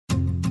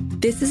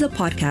This is a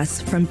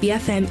podcast from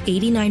BFM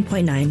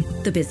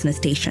 89.9, the business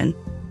station.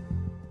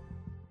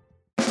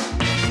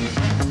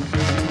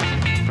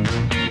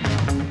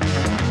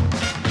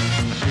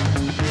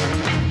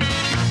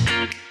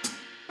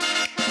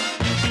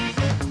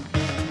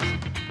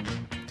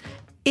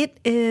 It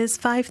is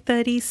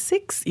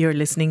 5:36. You're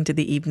listening to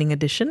the Evening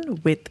Edition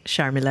with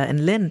Sharmila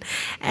and Lynn.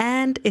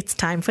 And it's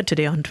time for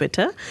Today on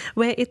Twitter,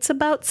 where it's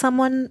about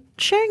someone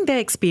sharing their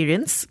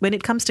experience when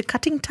it comes to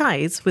cutting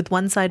ties with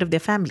one side of their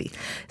family.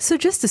 So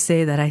just to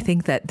say that I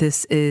think that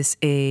this is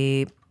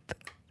a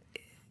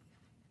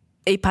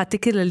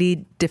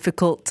particularly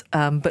difficult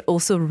but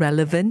also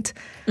relevant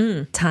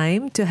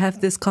time to have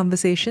this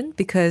conversation,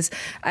 because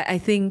I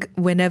think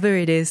whenever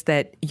it is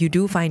that you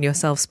do find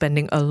yourself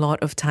spending a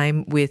lot of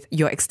time with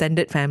your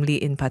extended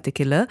family in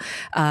particular,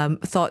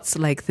 thoughts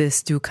like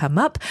this do come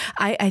up.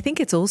 I think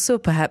it's also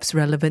perhaps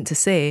relevant to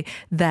say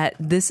that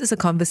this is a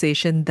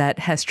conversation that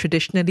has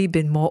traditionally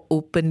been more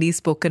openly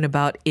spoken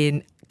about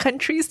in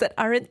countries that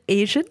aren't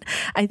Asian.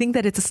 I think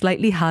that it's a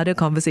slightly harder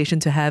conversation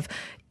to have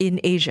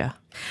in Asia.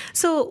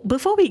 So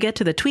before we get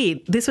to the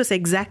tweet, this was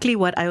exactly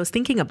what I was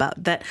thinking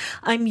about, that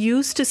I'm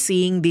used to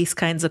seeing these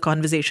kinds of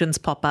conversations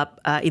pop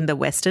up in the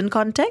Western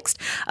context,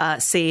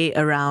 say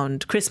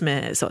around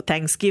Christmas or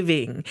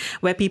Thanksgiving,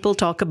 where people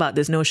talk about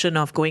this notion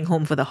of going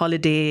home for the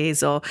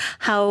holidays, or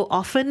how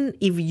often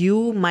if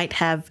you might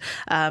have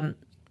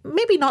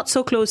maybe not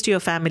so close to your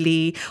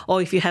family,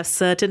 or if you have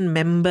certain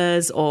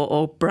members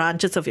or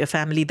branches of your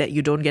family that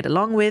you don't get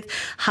along with,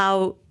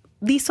 how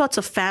these sorts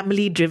of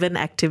family-driven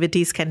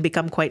activities can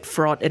become quite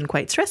fraught and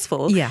quite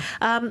stressful. Yeah.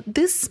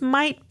 This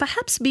might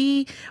perhaps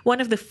be one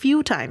of the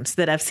few times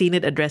that I've seen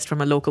it addressed from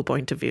a local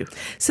point of view.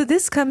 So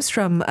this comes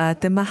from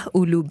Temah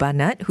Ulu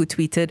Banat, who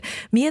tweeted,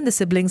 "Me and the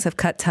siblings have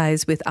cut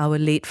ties with our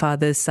late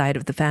father's side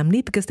of the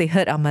family because they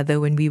hurt our mother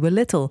when we were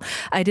little.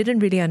 I didn't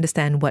really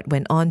understand what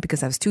went on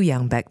because I was too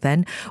young back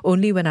then.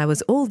 Only when I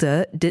was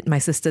older did my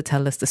sister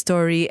tell us the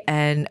story,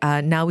 and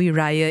now we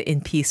raya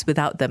in peace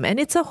without them." And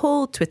it's a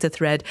whole Twitter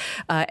thread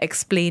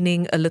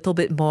explaining a little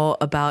bit more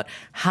about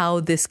how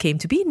this came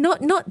to be.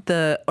 Not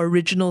the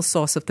original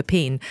source of the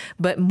pain,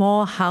 but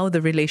more how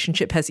the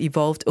relationship has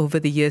evolved over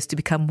the years to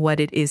become what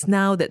it is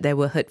now, that there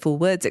were hurtful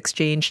words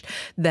exchanged,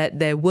 that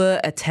there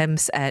were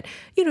attempts at,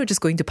 just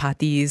going to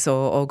parties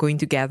or going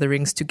to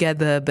gatherings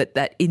together, but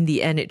that in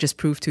the end it just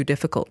proved too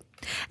difficult.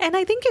 And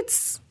I think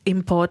it's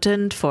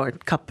important for a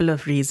couple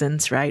of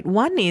reasons, right?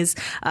 One is,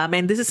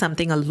 and this is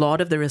something a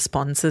lot of the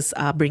responses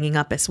are bringing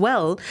up as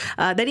well,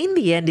 that in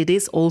the end, it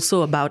is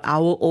also about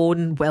our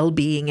own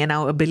well-being and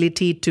our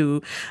ability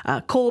to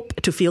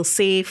cope, to feel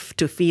safe,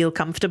 to feel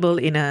comfortable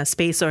in a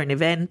space or an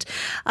event.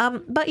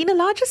 But in a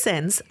larger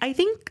sense, I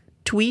think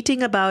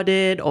tweeting about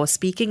it or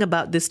speaking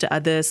about this to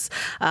others,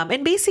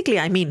 and basically,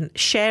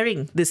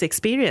 sharing this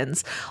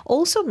experience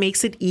also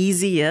makes it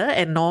easier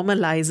and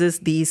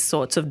normalizes these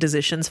sorts of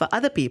decisions for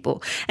other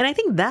people. And I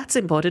think that's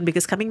important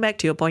because, coming back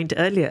to your point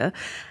earlier,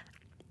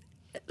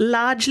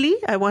 largely,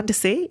 I want to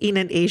say, in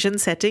an Asian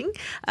setting,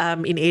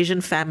 in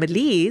Asian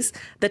families,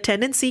 the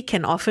tendency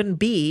can often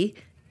be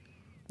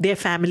their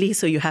family,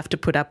 so you have to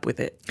put up with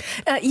it.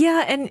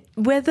 And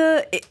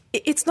whether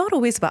it's not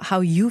always about how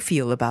you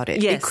feel about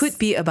it. Yes. It could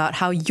be about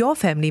how your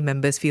family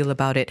members feel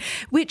about it,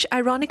 which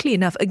ironically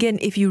enough, again,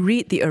 if you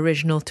read the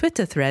original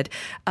Twitter thread,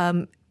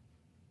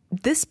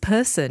 this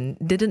person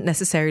didn't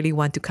necessarily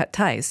want to cut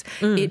ties.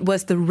 It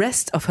was the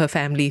rest of her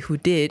family who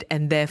did,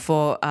 and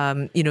therefore,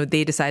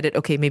 they decided,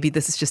 okay, maybe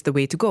this is just the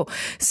way to go.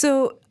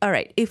 So, all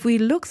right, if we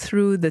look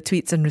through the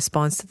tweets in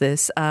response to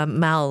this,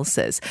 Mal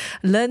says,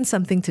 "Learn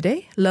something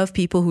today. Love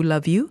people who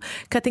love you.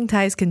 Cutting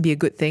ties can be a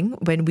good thing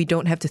when we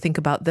don't have to think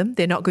about them.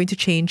 They're not going to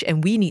change,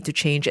 and we need to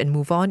change and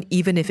move on,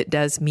 even if it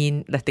does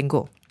mean letting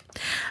go."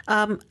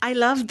 I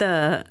love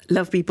the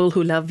love people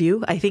who love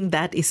you. I think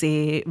that is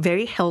a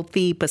very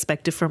healthy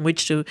perspective from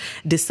which to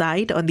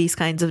decide on these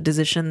kinds of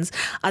decisions.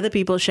 Other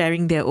people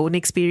sharing their own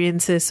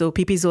experiences. So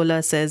Pipi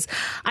Zola says,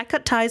 "I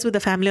cut ties with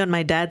the family on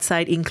my dad's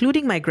side,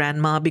 including my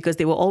grandma, because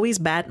they were always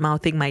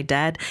bad-mouthing my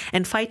dad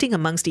and fighting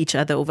amongst each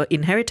other over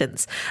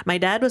inheritance. My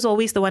dad was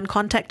always the one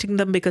contacting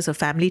them because of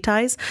family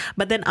ties.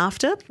 But then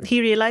after, he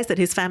realized that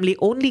his family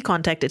only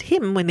contacted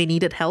him when they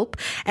needed help,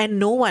 and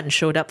no one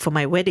showed up for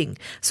my wedding.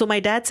 So my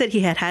dad said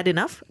he had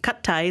enough,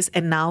 cut ties,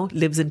 and now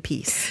lives in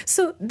peace."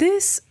 So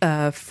this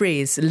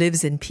phrase,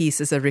 "lives in peace,"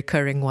 is a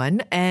recurring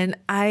one. And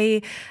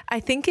I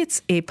think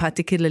it's a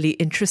particularly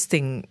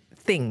interesting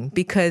thing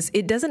because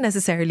it doesn't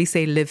necessarily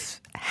say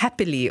live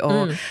happily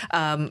or,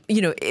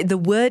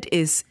 the word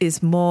is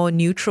more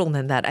neutral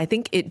than that. I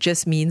think it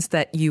just means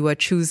that you are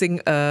choosing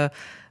a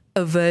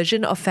a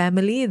version of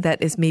family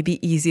that is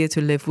maybe easier to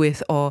live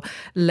with or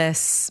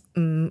less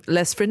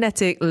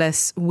frenetic,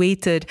 less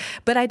weighted.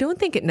 But I don't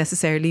think it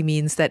necessarily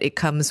means that it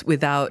comes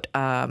without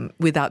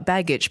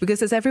baggage,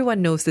 because as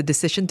everyone knows, the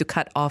decision to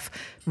cut off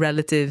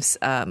relatives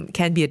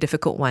can be a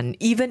difficult one,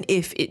 even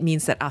if it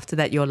means that after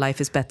that your life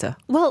is better.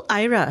 Well,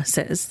 Ira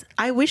says,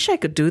 I wish I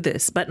could do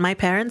this, but my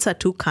parents are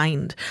too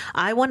kind.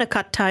 I want to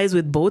cut ties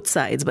with both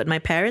sides, but my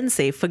parents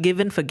say forgive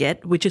and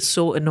forget, which is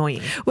so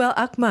annoying. Well,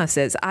 Akma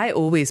says, I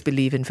always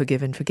believe in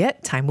forgive and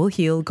forget. Time will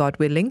heal, God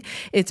willing.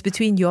 It's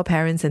between your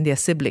parents and their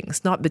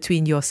siblings, not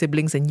between your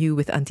siblings and you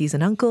with aunties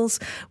and uncles.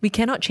 We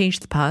cannot change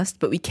the past,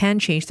 but we can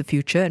change the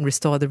future and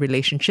restore the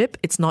relationship.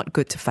 It's not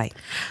good to fight.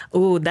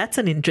 Oh, that's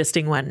an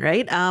interesting one,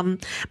 right?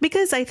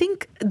 Because I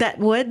think that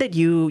word that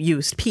you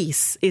used,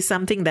 peace, is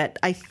something that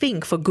I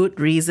think for good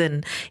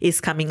reason is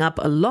coming up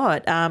a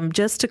lot.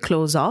 Just to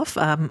close off,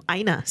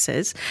 Aina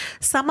says,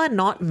 some are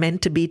not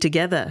meant to be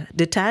together.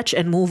 Detach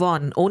and move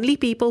on. Only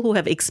people who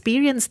have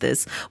experienced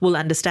this will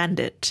understand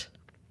it.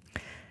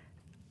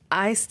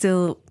 I'm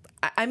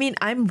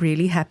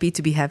really happy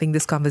to be having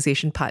this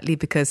conversation, partly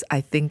because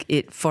I think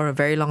it for a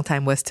very long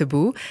time was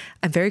taboo.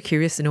 I'm very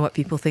curious to know what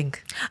people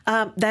think.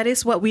 That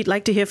is what we'd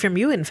like to hear from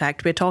you. In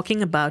fact, we're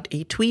talking about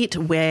a tweet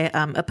where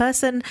a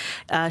person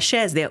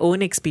shares their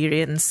own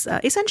experience,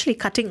 essentially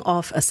cutting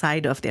off a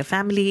side of their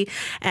family.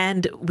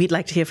 And we'd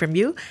like to hear from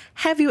you.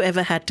 Have you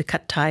ever had to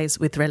cut ties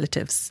with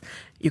relatives?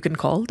 You can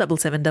call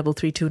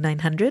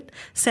 77332900,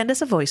 send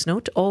us a voice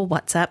note or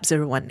WhatsApp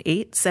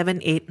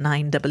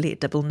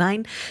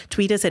 018-789-8899.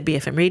 Tweet us at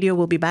BFM Radio.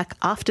 We'll be back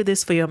after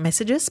this for your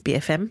messages.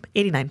 BFM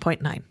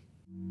 89.9.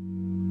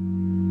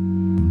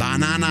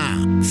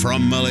 Banana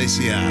from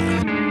Malaysia.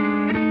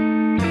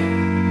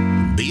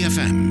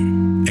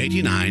 BFM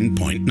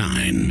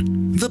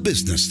 89.9, the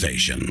business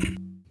station.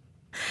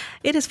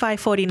 It is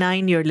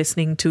 5:49. You're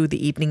listening to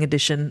the Evening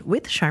Edition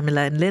with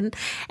Sharmila and Lynn.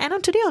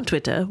 And today on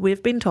Twitter,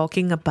 we've been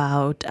talking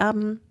about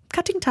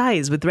cutting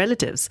ties with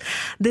relatives.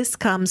 This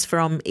comes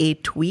from a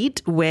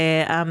tweet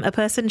where a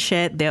person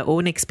shared their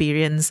own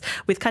experience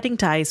with cutting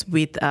ties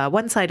with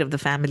one side of the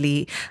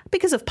family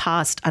because of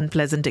past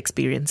unpleasant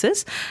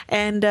experiences.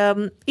 And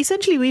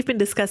essentially, we've been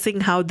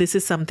discussing how this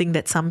is something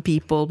that some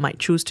people might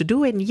choose to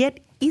do, and yet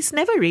is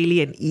never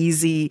really an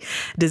easy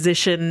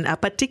decision,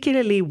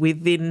 particularly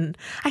within,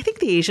 I think,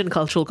 the Asian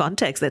cultural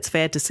context. That's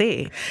fair to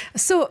say.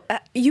 So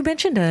you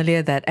mentioned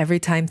earlier that every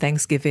time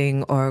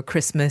Thanksgiving or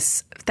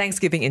Christmas,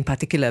 Thanksgiving in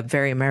particular,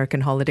 very American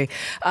holiday,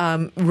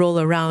 roll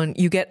around,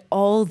 you get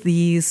all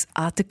these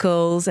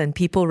articles and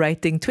people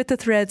writing Twitter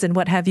threads and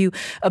what have you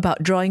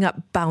about drawing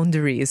up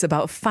boundaries,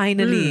 about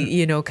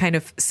finally, kind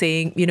of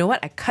saying, you know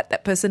what, I cut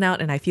that person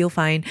out and I feel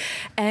fine.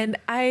 And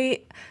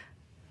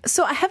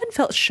So I haven't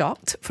felt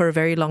shocked for a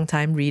very long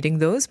time reading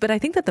those, but I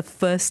think that the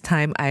first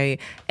time I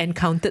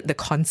encountered the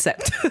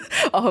concept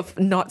of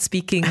not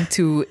speaking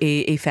to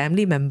a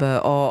family member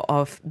or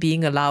of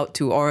being allowed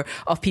to, or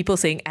of people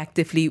saying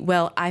actively,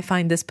 well, I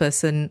find this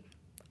person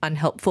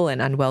unhelpful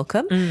and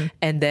unwelcome,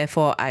 and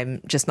therefore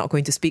I'm just not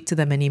going to speak to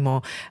them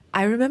anymore.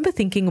 I remember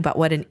thinking about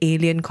what an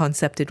alien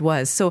concept it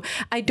was. So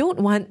I don't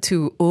want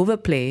to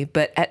overplay,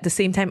 but at the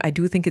same time, I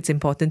do think it's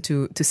important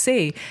to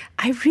say,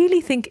 I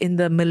really think in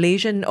the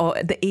Malaysian or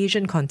the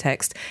Asian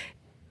context,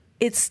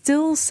 it's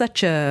still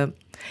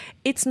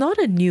it's not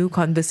a new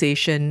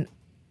conversation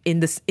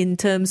in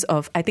terms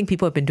of, I think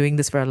people have been doing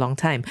this for a long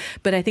time,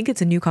 but I think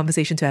it's a new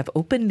conversation to have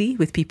openly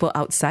with people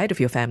outside of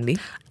your family.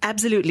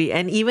 Absolutely.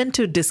 And even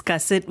to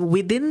discuss it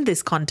within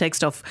this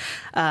context of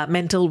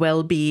mental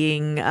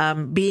well-being,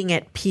 being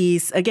at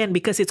peace, again,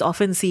 because it's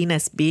often seen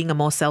as being a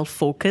more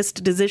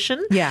self-focused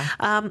decision. Yeah.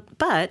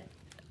 But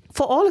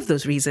for all of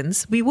those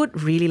reasons, we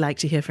would really like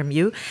to hear from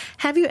you.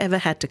 Have you ever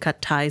had to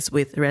cut ties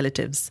with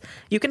relatives?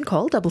 You can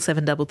call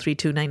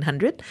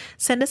 77332900,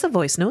 send us a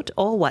voice note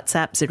or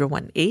WhatsApp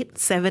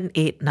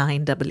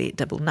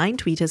 018-789-8899,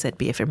 tweet us at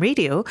BFM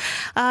Radio.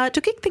 To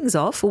kick things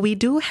off, we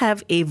do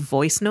have a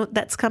voice note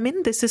that's come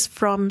in. This is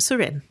from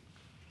Suren.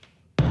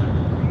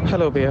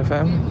 Hello,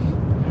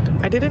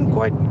 BFM. I didn't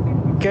quite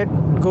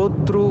go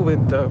through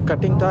with the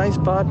cutting ties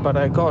part, but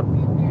I got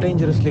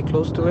dangerously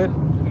close to it.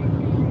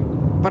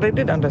 But I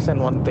did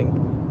understand one thing.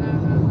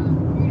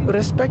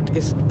 Respect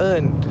is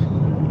earned.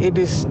 It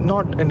is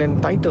not an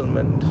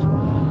entitlement.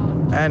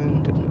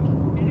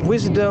 And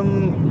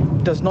wisdom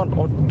does not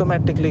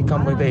automatically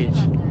come with age.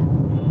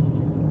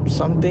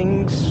 Some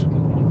things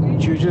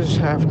you just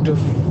have to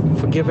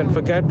forgive and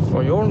forget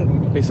for your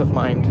own peace of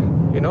mind,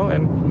 and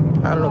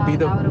I don't know, be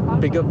the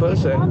bigger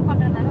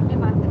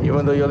person,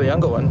 even though you're the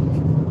younger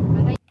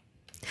one.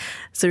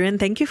 Suren,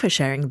 thank you for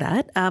sharing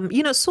that.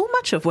 So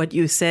much of what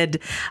you said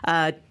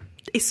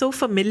is so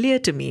familiar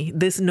to me.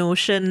 This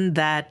notion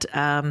that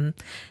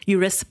you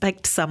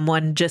respect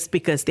someone just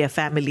because they're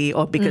family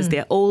or because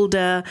they're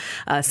older.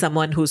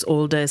 Someone who's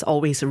older is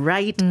always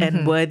right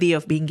and worthy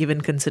of being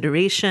given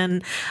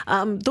consideration.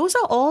 Those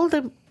are all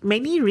the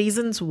many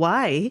reasons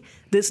why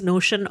this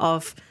notion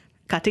of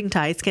cutting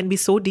ties can be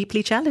so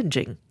deeply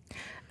challenging.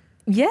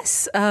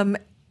 Yes. And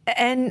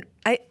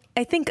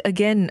I think,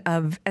 again,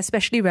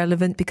 especially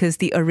relevant because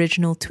the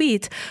original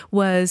tweet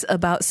was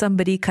about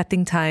somebody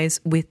cutting ties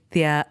with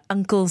their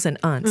uncles and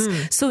aunts.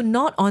 So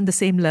not on the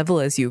same level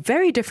as you.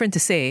 Very different to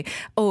say,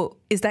 oh,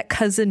 is that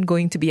cousin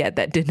going to be at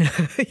that dinner?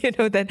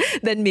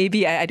 Then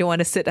maybe I don't want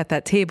to sit at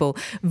that table.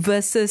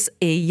 Versus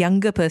a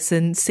younger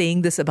person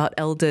saying this about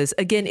elders.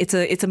 Again, it's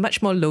a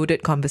much more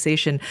loaded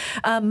conversation.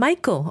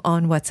 Michael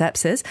on WhatsApp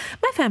says,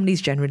 my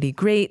family's generally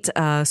great,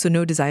 so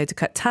no desire to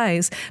cut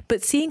ties.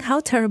 But seeing how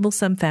terrible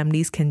some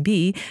families can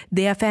be,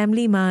 their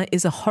family ma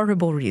is a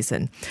horrible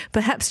reason.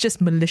 Perhaps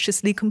just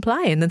maliciously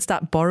comply and then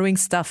start borrowing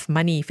stuff,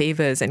 money,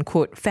 favors, and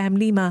quote,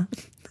 family ma.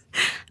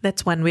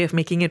 That's one way of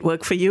making it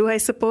work for you, I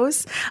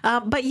suppose.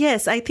 But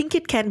yes, I think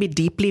it can be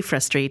deeply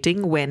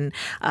frustrating when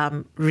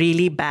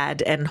really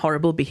bad and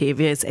horrible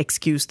behavior is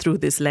excused through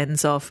this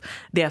lens of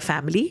their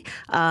family.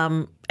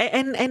 And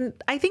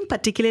I think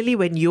particularly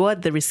when you are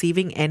the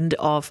receiving end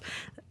of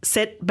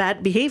said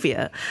bad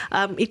behavior,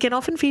 it can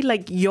often feel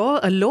like you're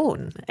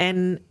alone.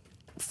 And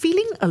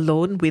feeling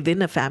alone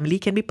within a family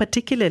can be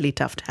particularly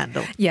tough to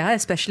handle. Yeah,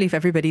 especially if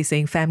everybody's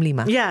saying family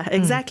ma. Yeah,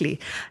 exactly.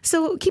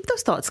 So keep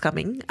those thoughts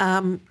coming.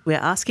 We're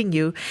asking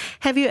you,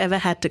 have you ever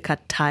had to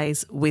cut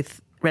ties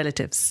with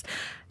relatives?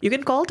 You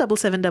can call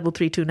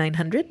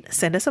 77332900,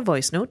 send us a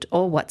voice note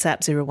or WhatsApp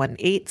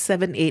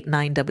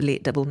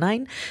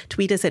 018-789-8899.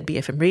 Tweet us at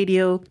BFM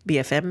Radio,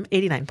 BFM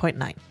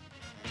 89.9.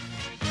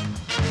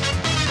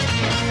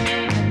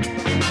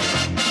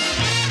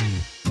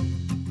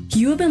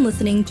 You have been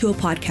listening to a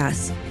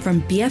podcast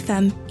from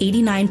BFM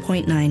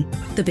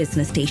 89.9, the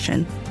business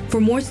station.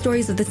 For more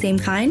stories of the same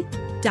kind,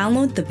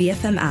 download the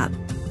BFM app.